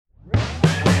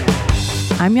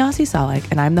I'm Yasi Salek,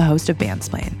 and I'm the host of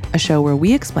Bandsplain, a show where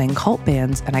we explain cult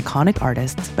bands and iconic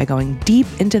artists by going deep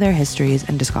into their histories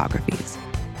and discographies.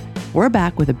 We're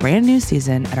back with a brand new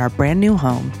season at our brand new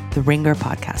home, the Ringer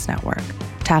Podcast Network,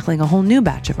 tackling a whole new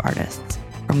batch of artists,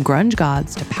 from grunge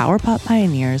gods to power pop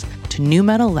pioneers to nu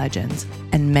metal legends,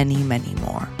 and many, many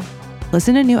more.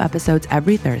 Listen to new episodes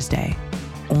every Thursday,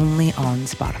 only on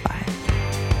Spotify.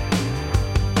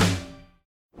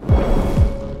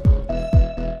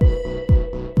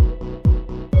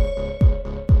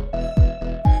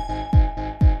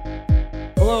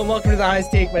 Hello and welcome to The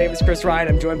Highest Take. My name is Chris Ryan.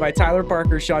 I'm joined by Tyler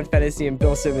Parker, Sean Fennessy, and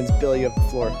Bill Simmons. Bill, you have the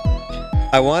floor.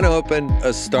 I want to open a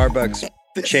Starbucks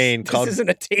chain called This isn't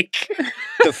a take.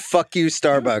 the Fuck You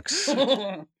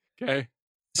Starbucks. Okay.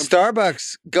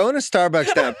 Starbucks, going to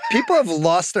Starbucks now. People have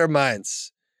lost their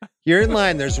minds. You're in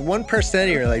line. There's one person in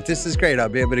here like, this is great. I'll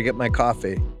be able to get my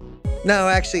coffee. No,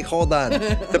 actually, hold on.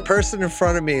 The person in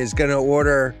front of me is going to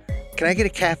order, can I get a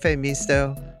cafe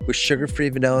misto with sugar-free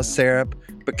vanilla syrup?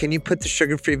 But can you put the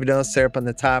sugar-free vanilla syrup on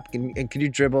the top? And can you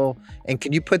dribble? And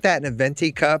can you put that in a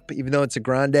venti cup, even though it's a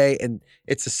grande and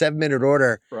it's a 7-minute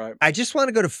order? Right. I just want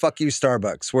to go to Fuck You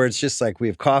Starbucks, where it's just like, we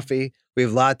have coffee, we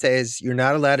have lattes. You're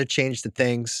not allowed to change the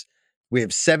things. We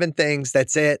have 7 things.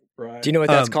 That's it. Right. Do you know what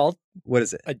that's called? What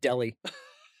is it? A deli.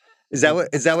 Is that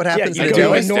what happens Yeah, in you a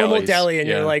go to a deli? normal Delis. deli and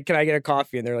Yeah. you're like, can I get a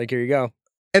coffee? And they're like, here you go.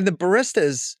 And the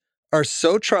baristas are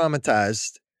so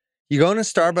traumatized. You go into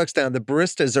Starbucks now, the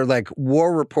baristas are like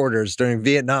war reporters during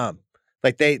Vietnam.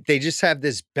 Like they just have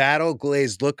this battle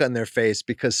glazed look on their face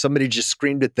because somebody just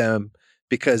screamed at them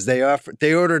because they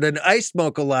ordered an iced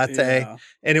mocha latte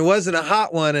and it wasn't a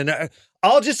hot one. And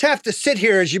I'll just have to sit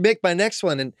here as you make my next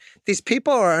one. And these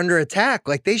people are under attack.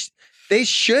 Like they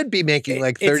should be making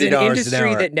like $30 It's an industry an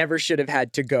hour. that never should have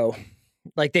had to go.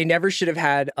 Like they never should have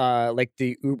had like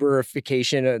the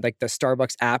Uberification, like the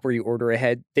Starbucks app where you order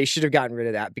ahead. They should have gotten rid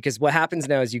of that, because what happens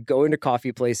now is you go into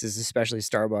coffee places, especially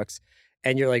Starbucks,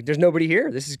 and you're like, there's nobody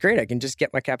here. This is great. I can just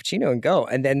get my cappuccino and go.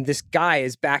 And then this guy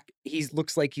is back. He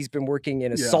looks like he's been working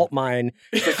in a salt mine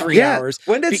for 3 hours.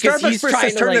 When did because he's Starbucks trying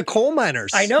first to, turn to like- coal miners?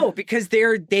 I know, because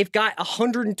they've got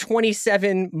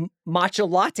 127 matcha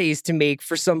lattes to make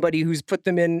for somebody who's put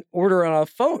them in order on a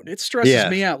phone. It stresses Yeah.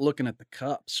 me out looking at the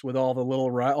cups with all the little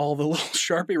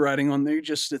Sharpie writing on there.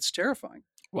 It's terrifying.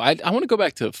 Well, I want to go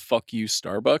back to Fuck You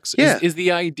Starbucks. Yeah. Is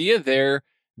the idea there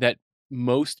that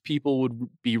most people would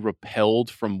be repelled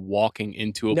from walking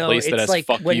into a No, place that it's has like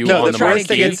Fuck when You No, on the the trying to barista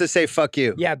marquee? gets to say fuck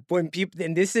you. Yeah, when people,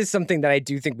 and this is something that I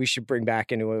do think we should bring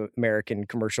back into American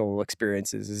commercial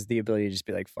experiences, is the ability to just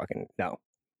be like, fucking no.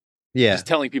 Yeah. Just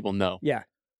telling people no. Yeah.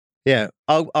 Yeah.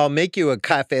 I'll make you a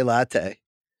cafe latte,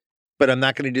 but I'm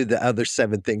not going to do the other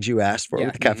 7 things you asked for Yeah.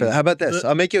 with the cafe. How about this?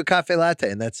 I'll make you a cafe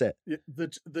latte and that's it.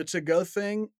 The to-go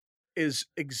thing is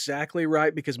exactly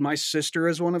right, because my sister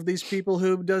is one of these people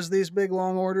who does these big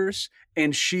long orders,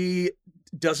 and she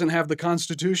doesn't have the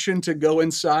constitution to go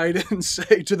inside and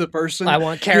say to the person, I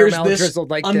want "Here's caramel this drizzled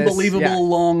like unbelievable this." Yeah.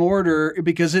 long order,"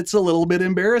 because it's a little bit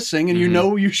embarrassing, and you Mhm.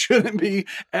 know you shouldn't be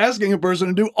asking a person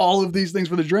to do all of these things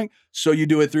for the drink. So you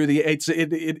do it through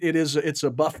it's a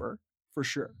buffer for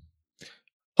sure.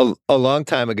 A long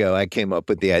time ago, I came up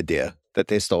with the idea that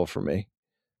they stole from me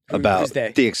about who's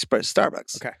they? the Express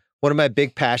Starbucks. Okay. One of my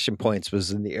big passion points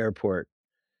was in the airport.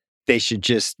 They should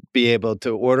just be able to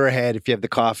order ahead if you have the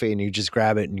coffee and you just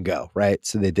grab it and go, right?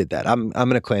 So they did that. I'm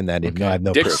going to claim that even though I have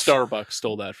no Dick proof. Starbucks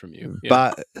stole that from you.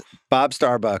 Yeah. Bob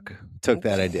Starbuck took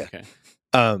that idea.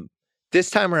 Okay.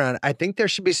 This time around, I think there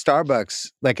should be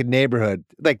Starbucks, like a neighborhood.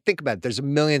 Like, think about it. There's a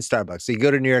million Starbucks. So you go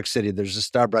to New York City, there's a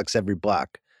Starbucks every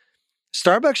block.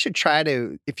 Starbucks should try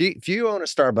to, if you own a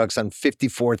Starbucks on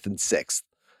 54th and 6th,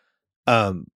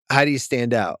 how do you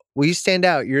stand out? Well, you stand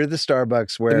out. You're the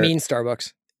Starbucks The where mean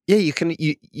Starbucks. yeah, you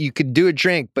could do a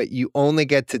drink, but you only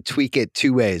get to tweak it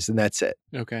 2 ways, and that's it.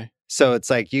 Okay. So it's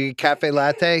like you get cafe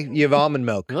latte, you have almond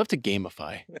milk. We'll have to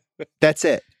gamify. That's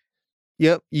it.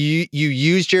 Yep. You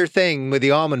used your thing with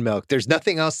the almond milk. There's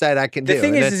nothing else that I can The do.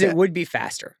 thing and is that's it would be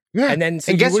faster. Yeah. And then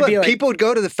so and you guess would what? be like, People would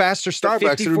go to the faster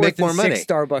Starbucks and would make 54th more and money. 6th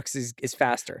Starbucks is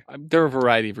faster. There are a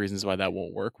variety of reasons why that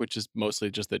won't work, which is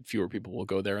mostly just that fewer people will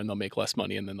go there and they'll make less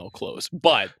money and then they'll close.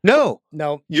 But No,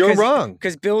 No, you're wrong.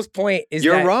 Because Bill's point is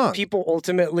You're that wrong. people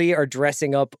ultimately are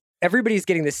dressing up. Everybody's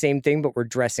getting the same thing, but we're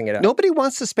dressing it up. Nobody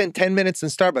wants to spend 10 minutes in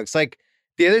Starbucks. Like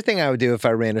the other thing I would do if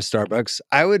I ran a Starbucks,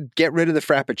 I would get rid of the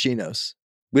Frappuccinos.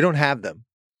 We don't have them.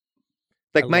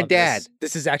 Like I my love dad,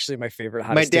 This is actually my favorite my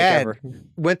hottest take dad ever.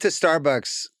 went to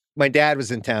Starbucks. My dad was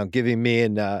in town giving me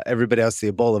and everybody else the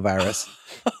Ebola virus.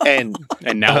 And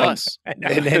now us. and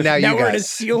now you we're in a guys.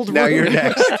 sealed Now room. you're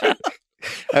next.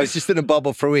 I was just in a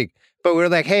bubble for a week. But we were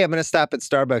like, hey, I'm going to stop at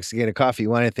Starbucks to get a coffee. You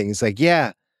want anything? He's like,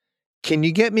 yeah. Can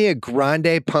you get me a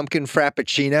grande pumpkin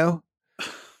frappuccino?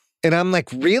 And I'm like,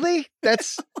 really?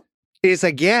 He's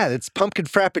like, yeah, it's pumpkin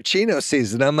frappuccino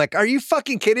season. I'm like, are you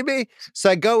fucking kidding me?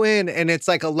 So I go in and it's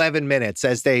like 11 minutes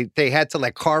as they had to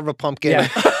like carve a pumpkin. Yeah.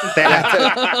 They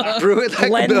had to brew it like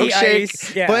Blend a the milkshake,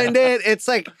 ice, yeah. blend it. It's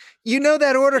like,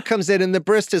 that order comes in and the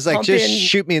barista's like, Pump just in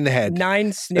shoot me in the head.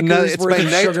 9 Snickers It's worth my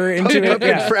of nice sugar into it. pumpkin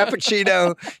Yeah.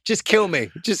 frappuccino. Just kill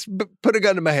me. Just put a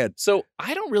gun to my head. So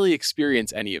I don't really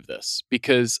experience any of this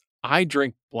because I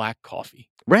drink black coffee.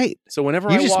 Right. So whenever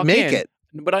You I just walk make in, it.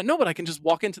 But I can just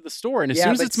walk into the store, and as Yeah,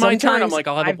 soon as but it's my turn, I'm sometimes like,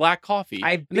 I'll have a black coffee.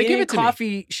 I've and they been give in it to me.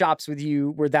 coffee shops with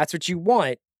you where that's what you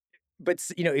want. But,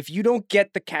 if you don't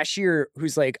get the cashier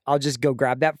who's like, I'll just go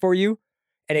grab that for you,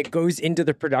 and it goes into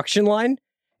the production line,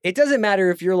 it doesn't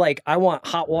matter if you're like, I want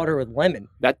hot water with lemon.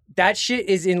 That shit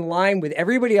is in line with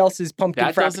everybody else's pumpkin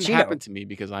That frappuccino. doesn't happen to me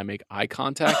because I make eye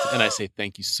contact and I say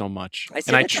thank you so much. I say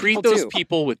And I that to treat people those too.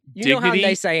 people with You know dignity how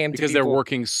nice I am to because they're people.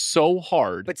 working so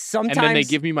hard. But sometimes and then they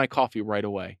give me my coffee right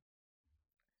away.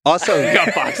 Also, You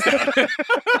got boxed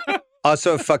out.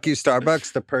 Also, fuck you,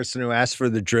 Starbucks, the person who asked for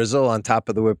the drizzle on top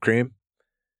of the whipped cream.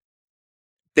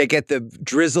 They get the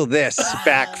drizzle this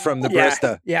back from the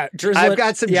barista. Yeah, drizzle I've it-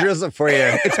 got some yeah. drizzle for you.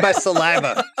 It's my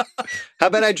saliva. How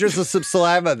about I drizzle some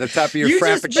saliva on the top of your But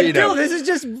frappuccino? Bill, this is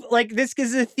just like this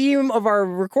is the theme of our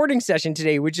recording session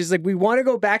today, which is like we want to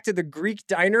go back to the Greek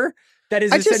diner. That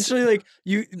is essentially like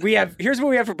here's what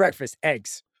we have for breakfast: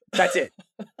 eggs. That's it.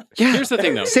 Yeah. Here's the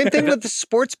thing, though. Same thing with the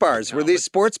sports bars, where these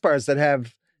sports bars that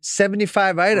have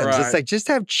 75 items. It's Right. like just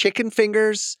have chicken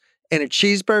fingers and a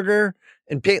cheeseburger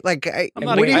and pay like I'm what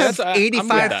not do you against have that. I'm with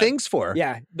 85 that. things for?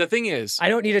 Yeah, The thing is, I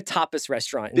don't need a tapas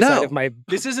restaurant No. inside of my.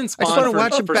 this isn't I just sponsored want to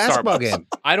watch a for basketball Starbucks. game.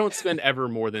 I don't spend ever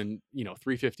more than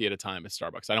 $3.50 at a time at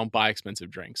Starbucks. I don't buy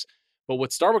expensive drinks. But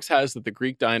what Starbucks has that the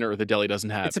Greek diner or the deli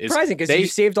doesn't have It's is surprising because they- you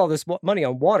saved all this money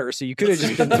on water, so you could have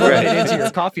just been throwing it into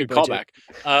your coffee Good budget.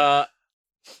 callback.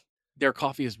 Their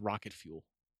coffee is rocket fuel.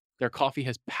 Their coffee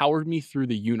has powered me through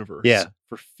the universe Yeah.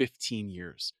 for 15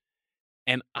 years.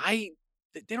 And they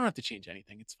don't have to change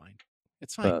anything. It's fine.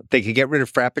 It's fine. They could get rid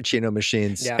of frappuccino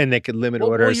machines Yeah. and they could limit What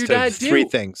will orders your to dad 3 do?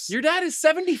 things. Your dad is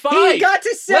 75. He got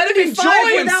to Let him 75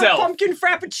 enjoy without himself. pumpkin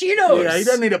frappuccinos. Yeah, he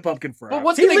doesn't need a pumpkin fry. But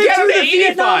what's He going to lived get him through to the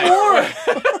Vietnam 85?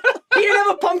 War. He didn't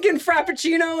have a pumpkin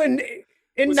frappuccino and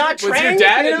not Was your Trang,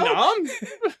 dad you in know?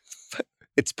 Nam?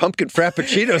 It's pumpkin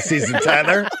frappuccino season,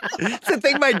 Tyler. It's the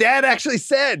thing my dad actually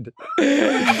said.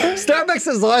 Starbucks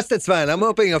has lost its mind. I'm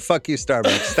opening a fuck you,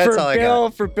 Starbucks. That's for all I Bill,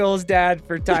 got. for Bill's dad,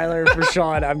 for Tyler, for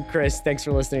Sean, I'm Chris. Thanks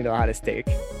for listening to The Hottest Take.